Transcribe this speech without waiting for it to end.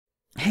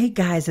Hey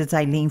guys, it's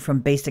Ileane from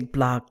Basic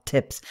Blog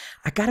Tips.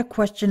 I got a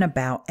question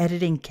about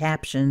editing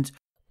captions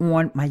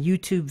on my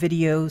YouTube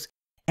videos,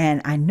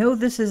 and I know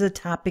this is a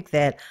topic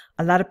that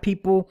a lot of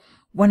people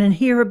want to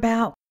hear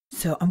about,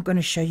 so I'm going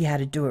to show you how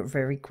to do it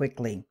very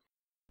quickly.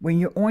 When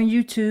you're on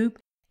YouTube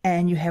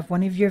and you have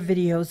one of your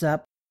videos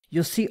up,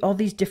 you'll see all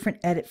these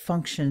different edit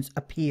functions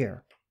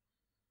appear.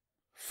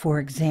 For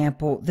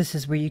example, this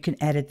is where you can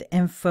edit the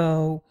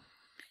info,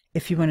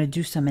 if you want to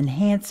do some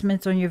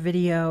enhancements on your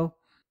video,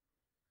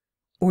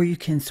 or you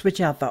can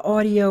switch out the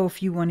audio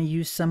if you want to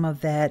use some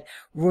of that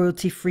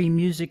royalty-free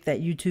music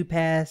that YouTube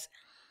has,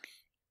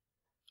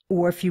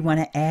 or if you want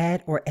to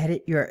add or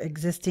edit your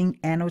existing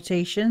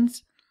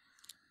annotations.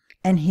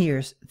 And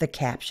here's the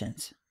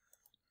captions.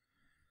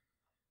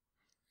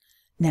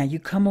 Now you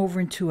come over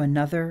into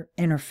another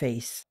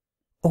interface.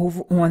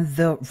 Over on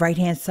the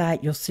right-hand side,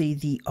 you'll see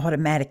the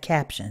automatic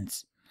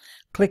captions.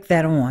 Click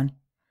that on,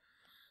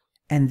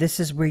 and this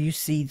is where you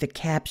see the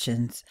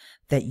captions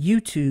that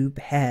YouTube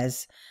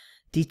has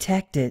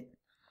detected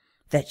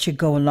that should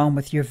go along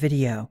with your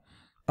video.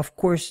 Of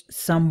course,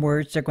 some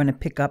words are going to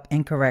pick up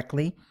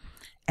incorrectly,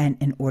 and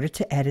in order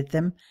to edit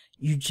them,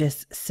 you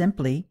just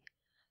simply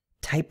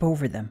type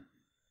over them.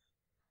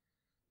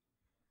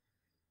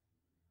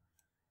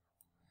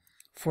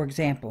 For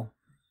example,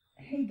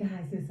 hey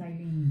guys, it's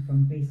Ileane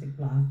from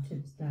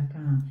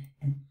basicblogtips.com,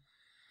 and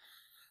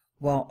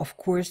well, of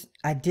course,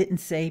 I didn't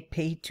say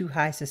paid to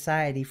high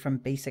society from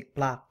Basic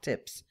Blog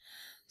Tips,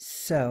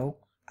 so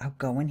I'll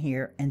go in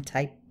here and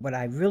type what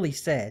I really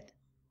said.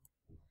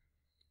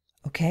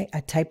 Okay,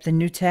 I typed the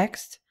new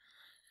text.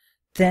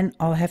 Then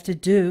all I have to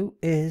do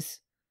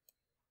is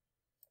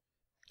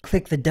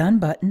click the done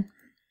button,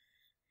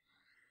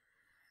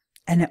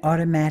 and it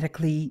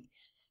automatically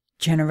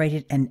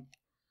generated an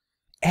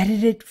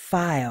edited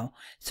file.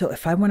 So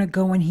if I want to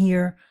go in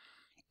here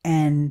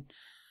and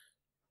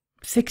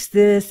fix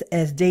this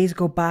as days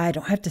go by, I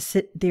don't have to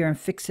sit there and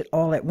fix it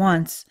all at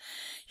once.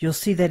 You'll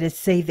see that it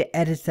saved the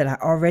edits that I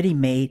already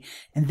made,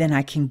 and then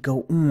I can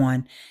go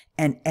on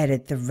and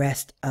edit the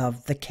rest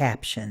of the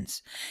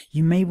captions.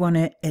 You may want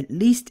to at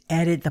least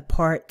edit the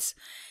parts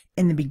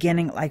in the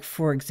beginning, like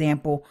for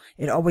example,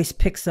 it always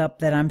picks up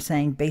that I'm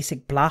saying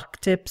basic blog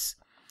tips,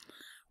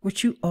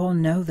 which you all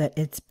know that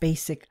it's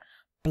basic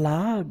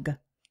blog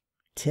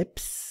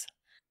tips.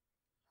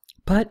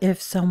 But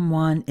if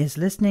someone is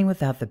listening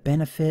without the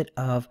benefit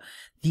of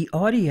the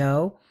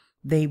audio,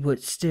 they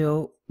would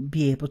still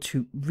be able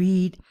to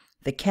read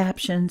the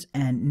captions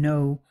and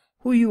know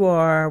who you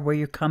are, where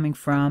you're coming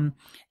from.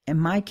 In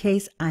my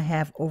case, I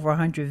have over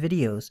 100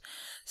 videos,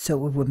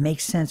 so it would make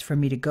sense for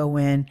me to go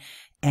in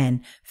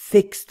and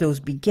fix those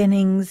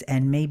beginnings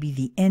and maybe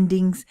the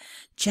endings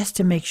just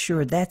to make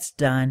sure that's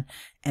done,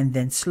 and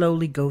then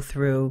slowly go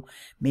through.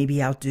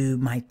 Maybe I'll do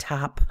my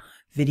top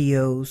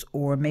videos,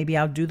 or maybe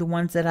I'll do the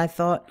ones that I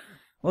thought,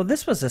 well,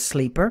 this was a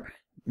sleeper.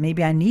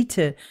 Maybe I need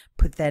to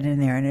put that in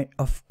there. And it,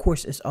 of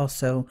course, is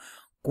also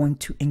going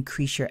to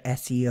increase your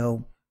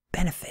SEO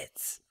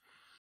benefits.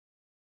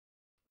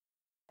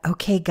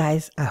 Okay,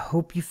 guys, I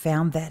hope you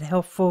found that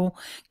helpful.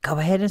 Go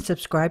ahead and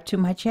subscribe to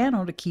my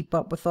channel to keep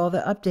up with all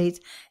the updates.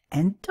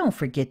 And don't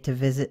forget to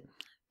visit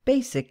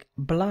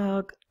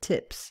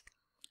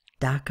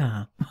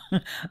basicblogtips.com.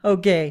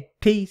 Okay,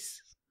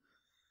 peace.